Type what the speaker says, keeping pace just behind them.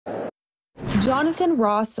Jonathan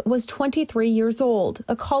Ross was 23 years old,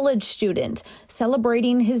 a college student,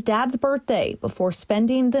 celebrating his dad's birthday before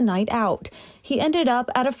spending the night out. He ended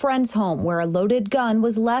up at a friend's home where a loaded gun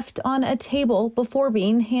was left on a table before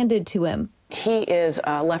being handed to him. He is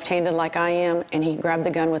left-handed like I am, and he grabbed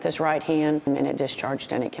the gun with his right hand, and it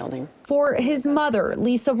discharged, and it killed him. For his mother,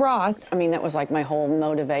 Lisa Ross, I mean, that was like my whole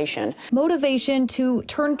motivation. Motivation to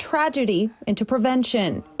turn tragedy into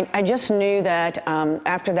prevention. I just knew that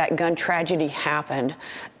after that gun tragedy happened,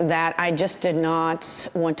 that I just did not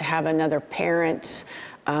want to have another parent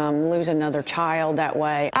lose another child that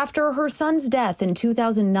way. After her son's death in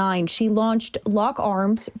 2009, she launched Lock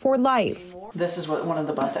Arms for Life. This is what one of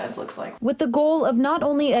the bus ads looks like. With the goal of not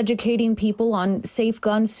only educating people on safe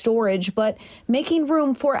gun storage, but making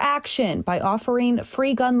room for action by offering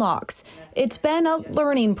free gun locks. It's been a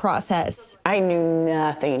learning process. I knew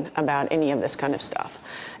nothing about any of this kind of stuff.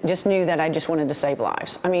 Just knew that I just wanted to save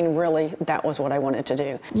lives. I mean, really, that was what I wanted to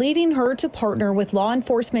do. Leading her to partner with law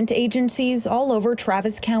enforcement agencies all over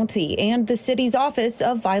Travis County and the city's Office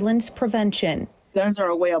of Violence Prevention. Guns are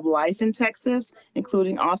a way of life in Texas,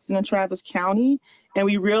 including Austin and Travis County. And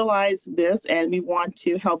we realize this, and we want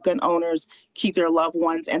to help gun owners keep their loved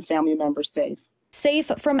ones and family members safe.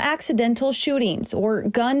 Safe from accidental shootings or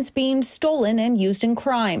guns being stolen and used in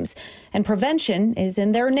crimes. And prevention is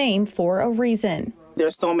in their name for a reason.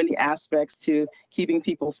 There's so many aspects to keeping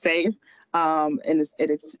people safe, and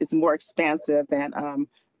it's more expansive than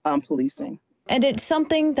policing. And it's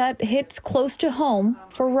something that hits close to home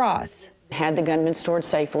for Ross. Had the gun been stored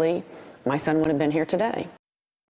safely, my son would have been here today.